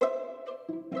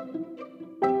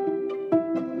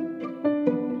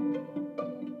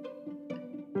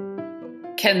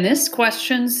Can this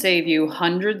question save you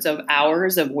hundreds of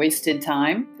hours of wasted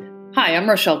time? Hi, I'm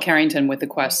Rochelle Carrington with the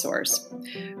Quest Source.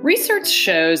 Research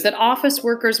shows that office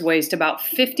workers waste about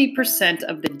 50%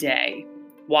 of the day.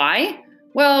 Why?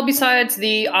 Well, besides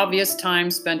the obvious time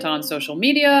spent on social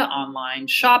media, online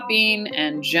shopping,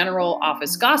 and general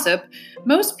office gossip,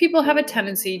 most people have a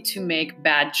tendency to make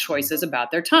bad choices about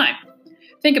their time.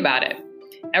 Think about it.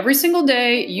 Every single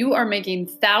day, you are making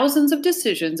thousands of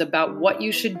decisions about what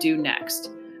you should do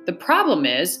next. The problem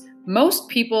is, most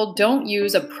people don't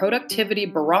use a productivity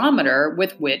barometer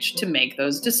with which to make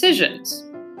those decisions.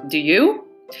 Do you?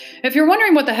 If you're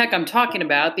wondering what the heck I'm talking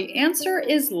about, the answer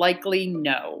is likely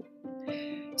no.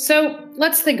 So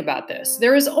let's think about this.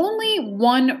 There is only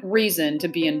one reason to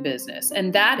be in business,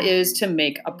 and that is to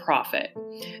make a profit.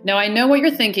 Now, I know what you're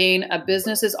thinking. A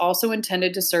business is also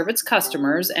intended to serve its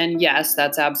customers, and yes,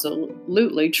 that's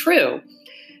absolutely true.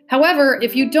 However,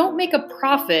 if you don't make a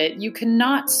profit, you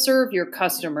cannot serve your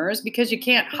customers because you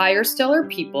can't hire stellar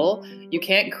people, you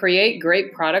can't create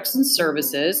great products and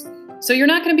services, so you're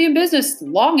not going to be in business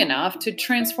long enough to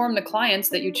transform the clients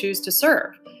that you choose to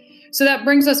serve. So that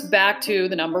brings us back to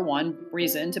the number one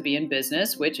reason to be in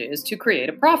business, which is to create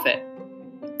a profit.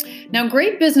 Now,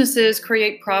 great businesses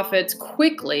create profits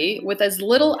quickly with as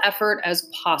little effort as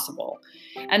possible.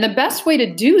 And the best way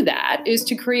to do that is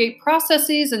to create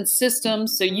processes and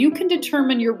systems so you can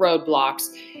determine your roadblocks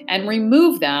and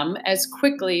remove them as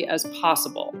quickly as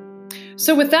possible.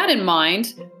 So with that in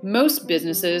mind, most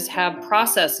businesses have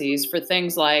processes for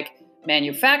things like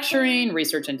manufacturing,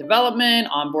 research and development,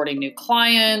 onboarding new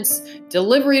clients,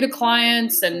 delivery to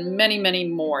clients, and many, many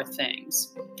more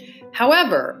things.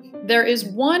 However, there is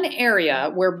one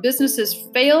area where businesses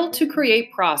fail to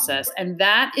create process, and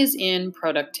that is in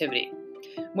productivity.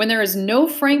 When there is no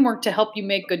framework to help you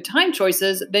make good time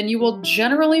choices, then you will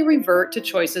generally revert to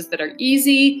choices that are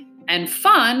easy and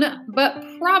fun, but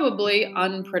probably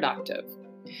unproductive.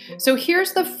 So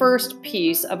here's the first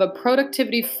piece of a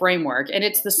productivity framework, and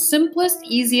it's the simplest,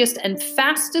 easiest, and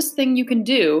fastest thing you can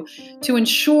do to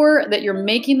ensure that you're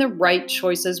making the right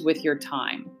choices with your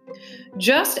time.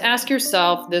 Just ask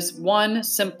yourself this one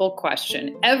simple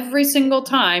question every single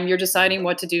time you're deciding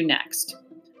what to do next.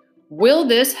 Will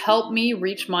this help me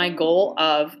reach my goal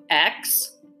of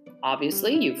X?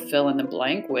 Obviously, you fill in the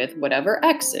blank with whatever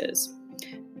X is.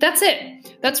 That's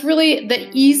it. That's really the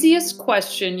easiest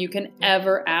question you can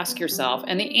ever ask yourself,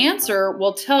 and the answer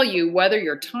will tell you whether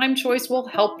your time choice will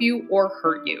help you or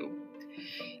hurt you.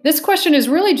 This question is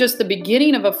really just the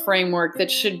beginning of a framework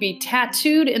that should be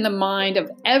tattooed in the mind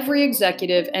of every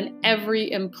executive and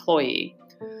every employee.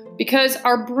 Because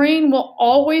our brain will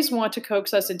always want to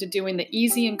coax us into doing the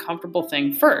easy and comfortable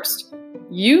thing first.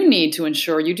 You need to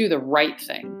ensure you do the right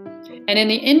thing. And in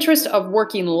the interest of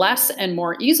working less and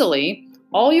more easily,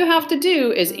 all you have to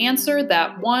do is answer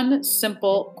that one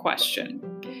simple question.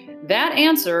 That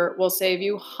answer will save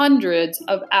you hundreds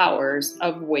of hours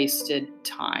of wasted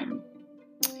time.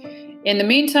 In the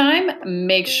meantime,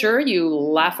 make sure you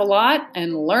laugh a lot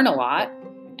and learn a lot,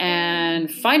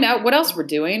 and find out what else we're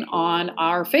doing on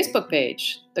our Facebook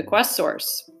page, The Quest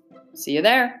Source. See you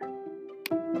there.